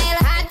smile.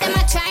 Hard them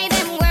I try,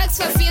 them works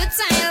for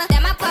futile.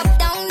 Them I pop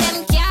down,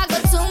 them can't go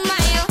 2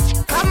 mile.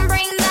 Come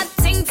bring that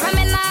thing from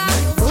me now.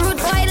 Rude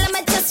boy, let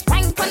me just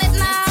prank on it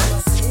now.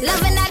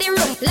 Loving at the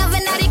room,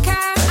 loving at the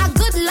car. A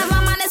good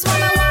lover man is what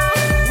me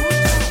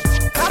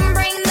want. Come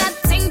bring that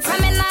thing from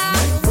me now.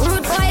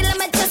 Rude boy, let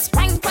me just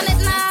prank on it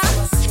now.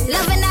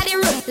 Loving at the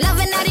room,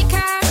 loving at the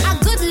car. A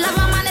good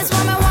lover man is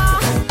what me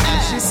want.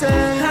 She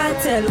said,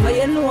 Cartel, what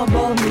you know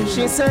about me?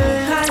 She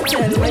said,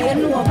 Cartel, what you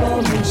know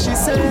about me? She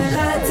said,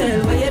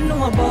 Cartel, what you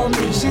know about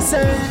me? She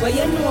said, what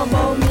you know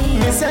about me?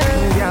 Me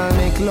say, girl,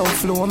 make love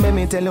flow. Let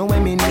me tell you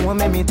when me know.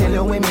 Let me tell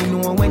you when me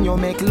know. When you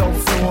make love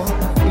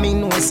flow, me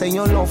know say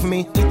you love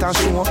me. It a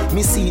show.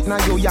 Me see it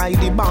now. You eye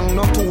the bang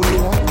not too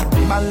low.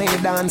 Ballet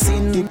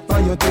dancing dip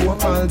on your toe.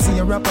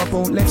 Falsy rap up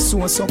out left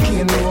so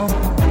can't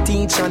know.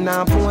 Teacher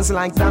now pose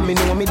like that. Me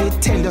know me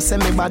did tell you say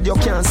me bad. You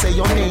can't say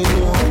your name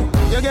no.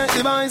 You get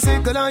the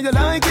bicycle and you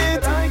like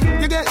it.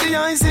 You get the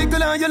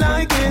icicle and you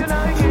like it.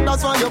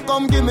 That's why you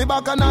come give me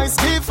back a nice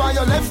gift. And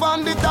your left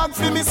hand the tag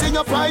for me see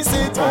you price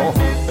it.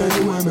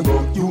 Anywhere me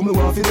go, you me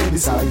want to be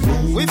beside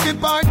me. We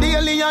fit part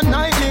daily and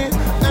nightly.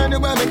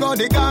 Anywhere me go,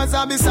 the guys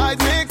are beside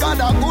me. Cause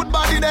that good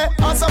body there,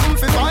 and something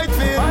fi fight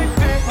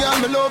for. Girl,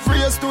 me love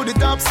race to the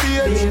top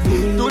stage.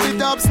 To the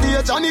top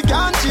stage and it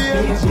can't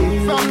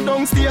change. From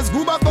downstairs,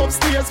 go back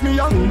upstairs. Me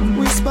young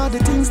whisper the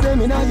things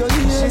them in your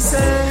ears. She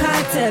said,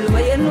 Cartel,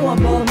 what you know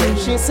about me?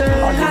 She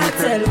said,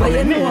 Cartel, what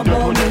you know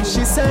about me?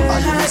 She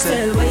said,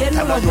 Cartel, what you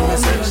know about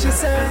me? She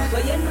said,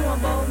 what you know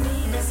about me?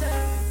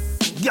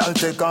 Girl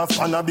take off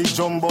on a big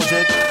jumbo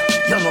jet.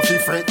 You know fi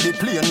fret the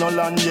plane no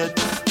land yet.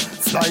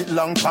 Flight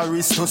long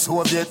Paris to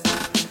Soviet.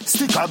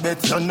 Stick a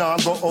bet you nah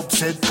go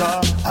upset.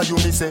 Car are you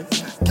me say?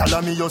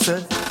 Call me you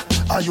say.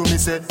 Are you me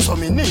say? So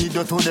me need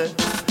you today.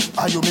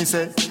 Are you me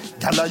say?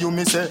 Call you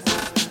me say.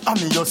 And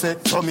me you say,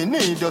 so me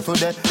need you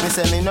today. Me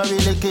say me no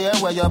really care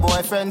what your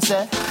boyfriend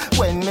say.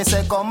 When me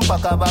say come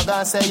back a bag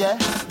and say yeah.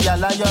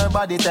 Gyal your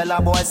body tell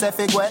a boy say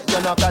figure.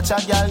 You no catch a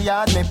gyal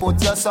yard, me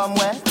put you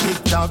somewhere.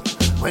 Tick tock,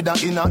 whether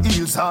in a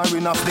heels or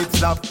in a flip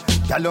flop.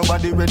 Gyal your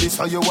body ready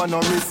so you wanna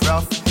riff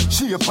raff.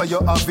 Shape for you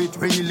have it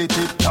really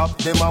tip top.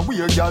 Them a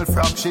weird gyal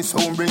frack, she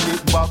soon bring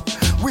it back.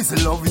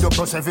 Whistle love you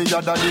plus every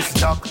other this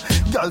jack.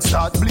 Gyal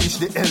start bleach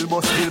the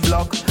elbow still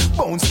block.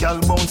 Bounce gyal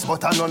bounce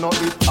but I no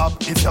hip hop.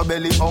 If your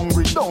belly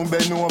hungry don't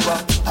bend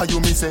over. Are you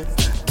me say?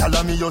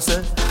 Call me you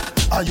say.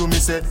 Are you me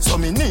say? So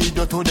me need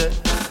you today.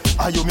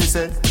 Are you me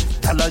say?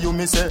 Tell you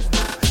me say.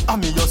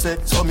 And me you say.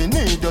 So me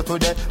need you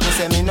today. Me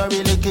say me no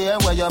really care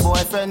what your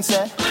boyfriend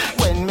say.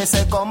 When me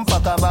say come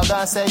pack a bag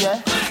and say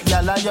yeah.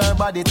 Gyal your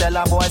body tell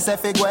a boy say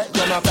figure.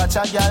 You no catch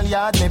a gyal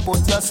yard, me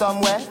put you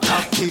somewhere.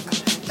 Tactic.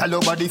 Gyal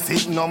your body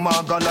fit no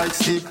maga like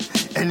stick.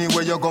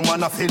 Anywhere you go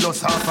man I feel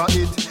us half of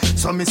it.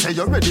 So me say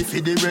you ready for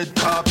the red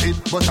carpet.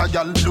 But a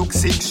gyal look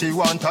sick, she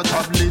want a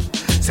tablet.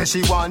 Say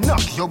she want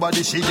knock your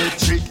body, she get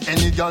trick.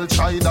 Any girl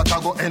try that,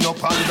 I go end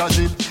up on the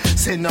zip.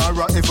 Say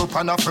Nara ever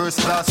on a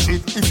first class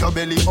trip. If your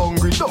belly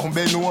hungry, don't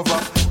bend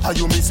over. Are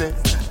you me say?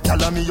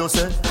 Tell me you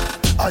say.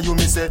 Are you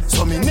me say?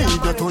 So me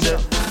need you today.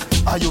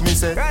 Are you me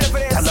say?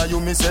 Tell you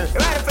me say.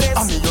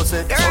 Are me you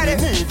say? So me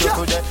need you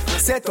today.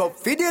 Set up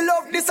for the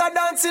love, this a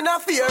dance in a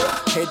fear.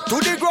 Head to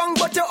the ground,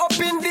 but you up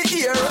in the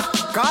air.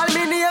 Call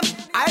me name,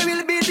 I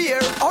will be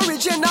there.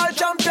 Original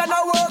champion,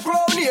 I work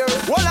round here.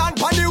 Hold on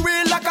pon the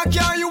wheel like a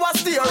car you a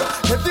steer.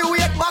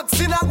 Heavyweight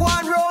boxing, I go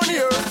on round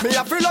here. Me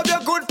a feel of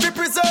your good people.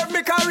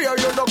 rare.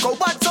 You know go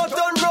bad, so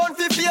turn round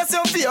fi face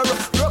your fear.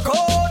 Rock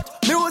out,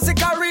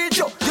 music a read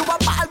you. You a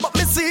ball, but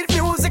me see it,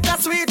 music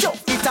a sweet you.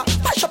 It a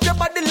mash up your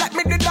body like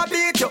me did a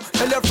beat you.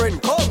 Tell your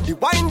friend come, the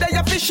wine that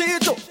you fish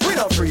it too. We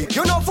no free,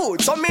 you no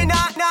food, so me nah.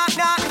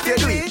 If you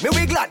do it, me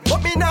we glad,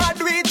 but me nah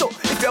do it too.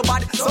 If your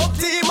bad, sub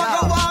team I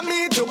go want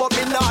me too, but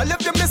me nah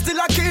left you, me still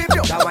a keep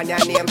you. That one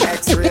your name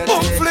X-rated.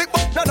 Flick,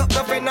 no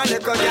friend, no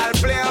little girl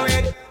play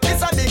with.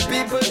 It's a big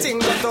people thing,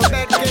 go to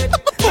bed kid.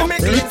 Me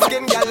clean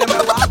skin girl, let me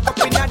walk up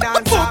in a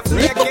dance half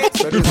naked.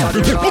 So this one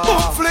the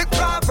raw flick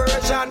raw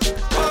version.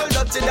 Hold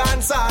up to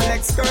dance on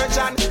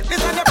excursion.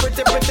 This one the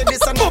pretty,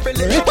 this one the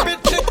little bit.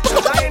 So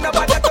I ain't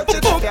nobody touch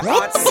it with your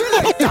heart.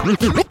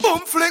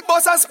 Boom flick,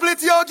 boss a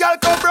split, your girl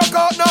come broke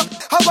out now.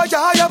 Have a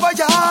ya.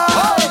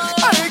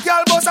 Hey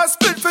girl, boss a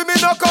split for me,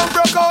 no come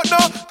broke out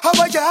now.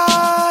 Have a ya.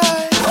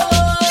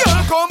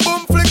 Girl come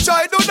boom flick,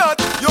 try do that.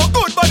 Your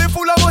good body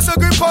full of muscle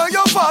grip on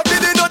your fat.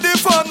 Didn't know the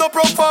farm, no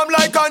perform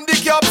like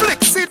handicap.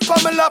 Flick, sit for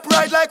me lap,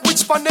 ride like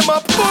which pan them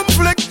up. Boom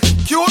flick,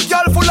 cute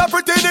girl full of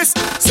prettiness.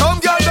 Some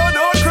girl don't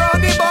know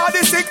cranny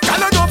body sick.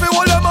 Girl I know fi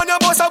hold a man, you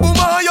boss a boom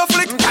on your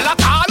flick. Girl I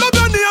call up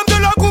your name,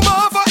 girl I come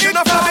off a in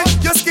a family.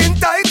 Your skin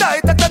tight,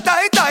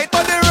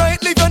 but the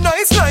right live a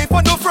nice life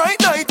on the fright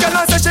night. Girl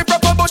I say she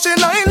proper but she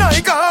lie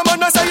like a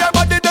man. I say your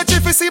body that she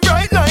fi see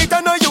bright light.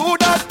 I know you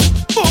that.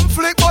 Boom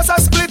flick, boss a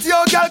split,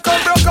 your girl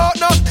come broke out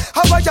now.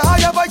 Have a ya.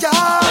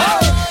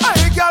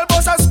 Hey girl,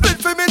 boss a split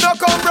for me, no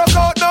come broke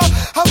out now.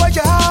 Have a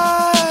ya.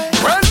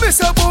 Well, me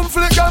say boom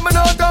flick, and me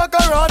not talk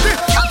around it.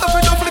 Got the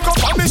fit to flick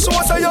up on me show,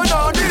 say you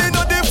not did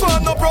no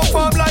deform, no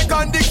perform like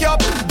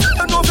handicap.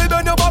 You know fi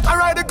bend your back and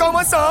ride the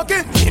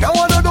Kawasaki. You don't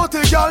wanna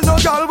dirty girl, no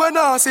girl when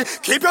nasty.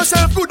 Keep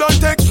yourself good and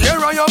take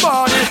care of your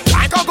body.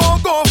 Like a go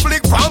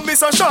flick from me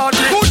so shorty.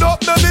 Good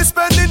up, no be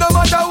spending no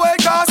matter where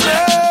it cost me.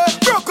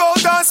 Broke out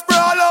and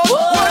sprawl out.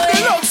 When the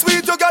love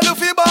sweet, you got to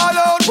feel ball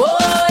out.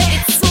 Boy,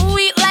 it's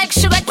sweet like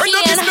sugar cane. When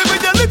you kiss me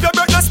with your lip, your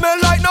breath no smell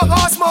like no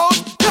horse mouth.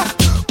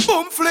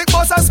 Boom flick,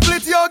 boss a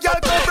split, your girl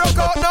come broke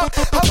out now.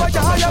 Have a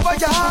ya.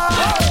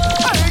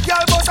 Hey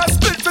girl, boss a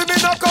split for me,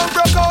 no come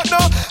broke out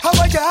now. Have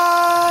a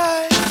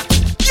ya.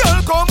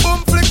 Girl come boom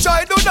flick,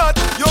 try do that.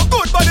 Your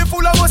good body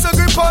full of muscle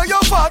grip on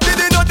your fat.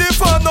 Didn't know the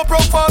farm, no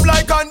perform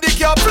like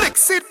handicap. Flick,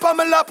 sit pa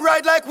me lap,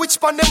 ride like which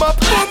pan them up.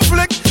 Boom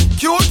flick,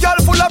 cute girl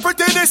full of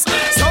prettiness.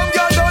 Some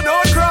girl don't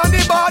know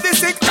cranny body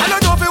sick. Girl I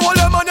know fi hold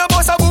a man, you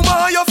boss a boom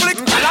on your flick.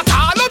 Girl I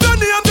call up your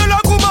name, girl I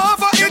come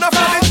off a in a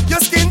family. Your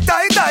skin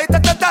tight,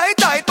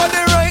 but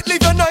the right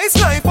live a nice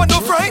life on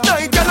the fright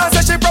night. Girl I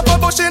say she proper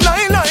but she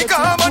lie like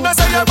a man. I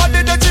say your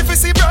body that she fi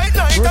see bright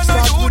light. I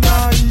know you that.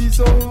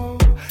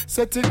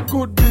 Set it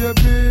good,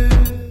 baby.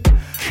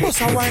 What's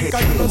a wine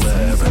can you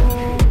see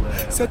so?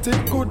 Set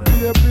it good,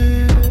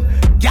 baby.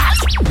 Girl,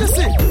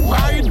 listen,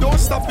 wine don't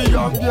stop a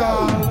young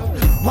girl.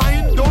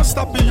 Wine don't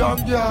stop a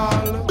young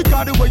girl.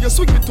 Because the way you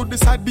swing it to the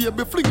side,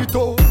 baby, fling it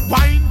out.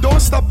 Wine don't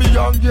stop a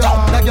young girl.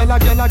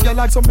 Like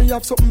girl, so me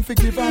have something for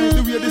give her.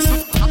 The way this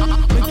is,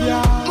 me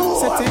girl,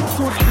 set it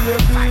good,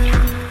 baby.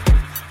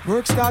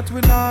 Work start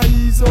with no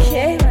ease, oh.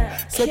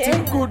 Set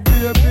it good,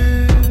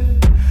 baby.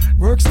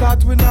 Work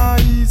start with no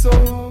ease,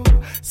 oh.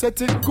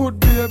 Set it good,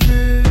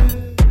 baby.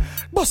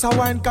 Boss a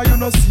wine, cause you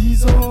no see,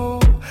 so.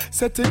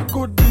 Set it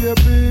good,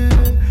 baby.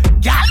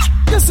 Girl,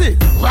 you see,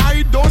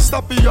 wine don't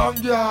stop a young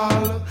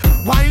girl.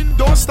 Wine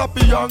don't stop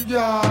a young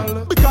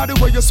girl. Because the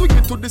way you swing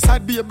it to the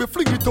side, baby,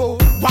 fling it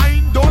out.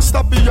 Wine don't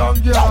stop a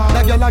young girl.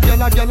 Like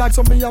girl,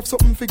 so me have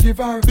something for give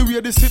her. The way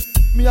this sit,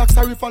 me ask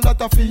her if a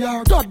lot of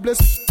fear. God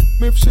bless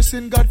me if she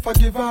sin, God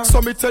forgive her.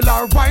 So me tell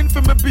her, wine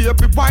for me,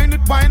 baby, wine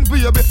it, wine,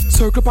 baby.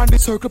 Circle on the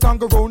circle and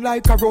go round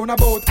like a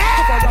roundabout.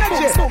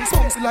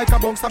 Bounce like a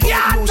bounce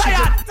about. No, she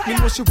get me,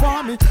 know she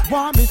want me.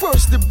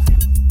 First the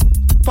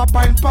papa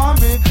and pa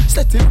me.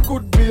 Set it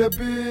good,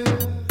 baby.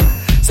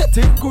 Set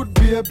it good,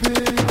 baby.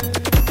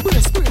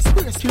 Brace.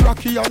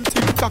 Rocky and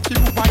tick-tock, you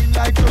wine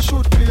like you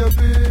should,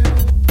 baby.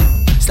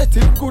 Set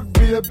it good,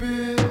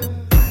 baby.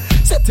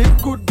 Set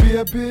it good,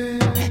 baby.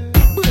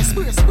 Brace.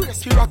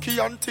 Rocky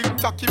and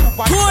tick-tock, you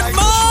wine like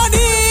you should.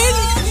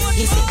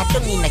 You say, I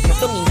don't mean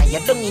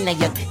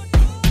your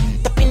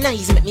tapping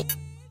eyes make me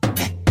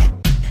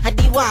I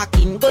be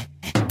walking good.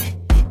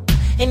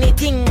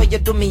 Anything where you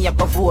do me, I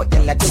go for it.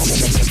 Girl, I do me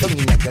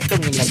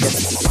like you.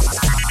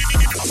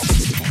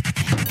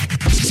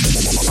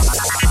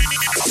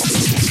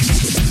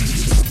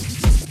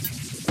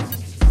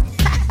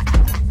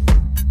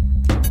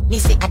 Me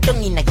say, I don't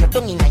mean your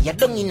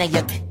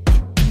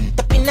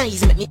tapping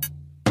eyes make me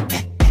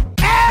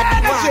I be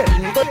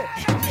walking good.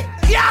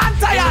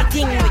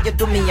 Anything where you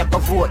do me, I go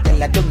for it.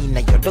 Girl, I do me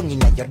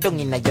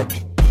like you.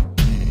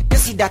 You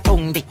see that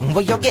tongue dick,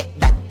 where you get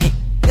that?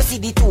 You see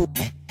the two.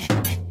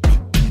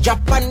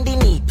 Drop on the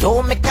knee,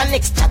 don't make a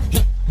next chat.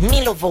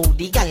 Me love how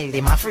the girl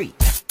dem a free.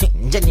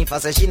 Jennifer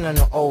says she no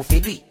know how to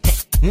do it.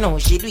 No,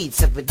 she do it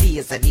 7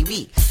 days of the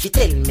week. She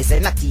tell me say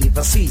not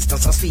even Swiss, not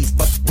so Swiss,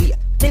 but we.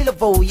 Me love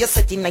how you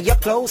set in your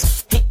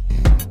clothes,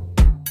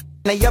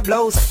 now your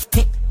blouse.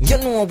 You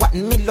know what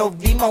me love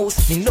the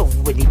most? Me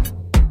love with it.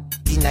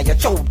 inna your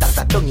shoulders,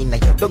 a dung inna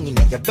your dung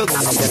inna your dung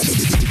inna your.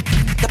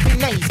 That be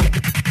nice.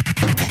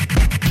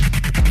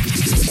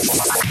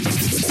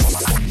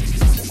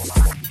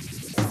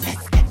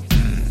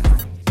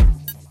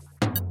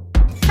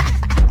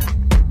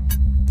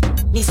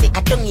 Me say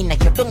a dung inna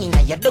your dung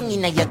inna your dung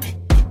inna your.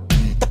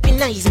 That be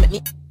nice, make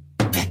me.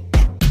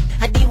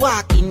 I be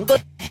walking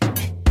good.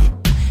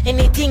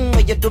 Anything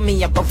where you do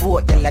me, I go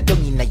vote. Tell a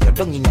dung inna your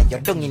dung inna your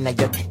dung inna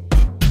your.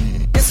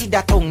 You see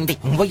that tongue,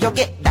 where you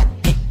get that?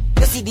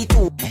 You see the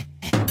two.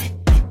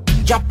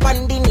 Drop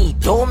on the knee,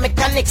 don't make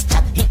a next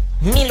chat.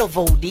 Me love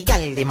how the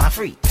gal dem a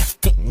free.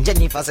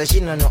 Jennifer says she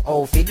no know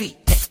how to do it.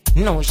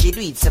 No, she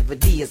do it 7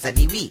 days of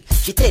the week.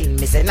 She tell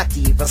me say not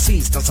even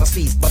Swiss, not so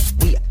Swiss, but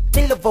we.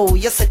 Me love how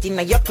you set in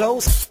your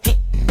clothes,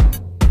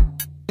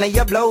 in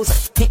your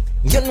blouse.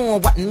 You know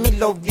what me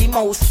love the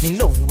most? Me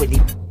love with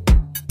it.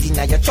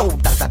 Inna your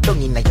shoulders, a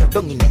dung inna your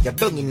dung inna your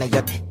dung inna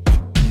your.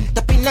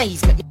 That be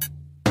nice, me.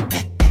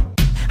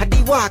 I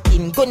be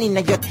walking, gun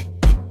inna your.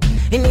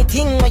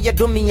 Anything where you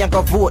do me, I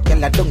go vote.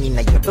 Girl, a dung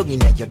inna your dung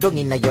inna your dung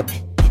inna your.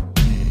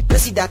 You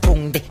see that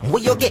tongue there,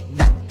 where you get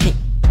that?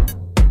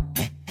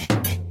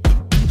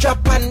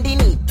 Drop on the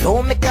knee,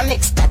 don't make a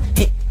next step.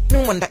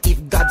 Me wonder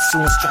if God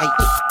soon strike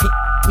me.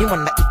 Me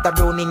wonder if the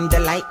brown in the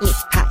light me.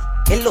 Hi,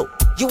 hello,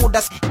 you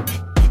woulda.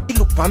 You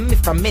look on me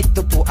from head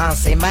to toe and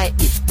say my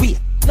it. Wait,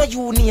 no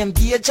you name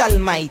Gage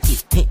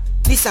Almighty.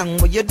 This song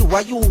what you do,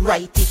 why you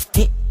write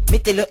it? Me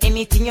tell you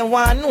anything you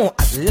want know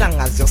as long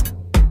as you.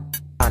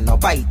 No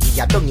bite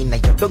your dung inna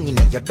your dung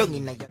inna your dung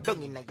inna your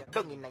dung inna your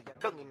dung inna your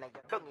dung inna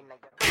your dung inna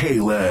your.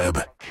 Caleb.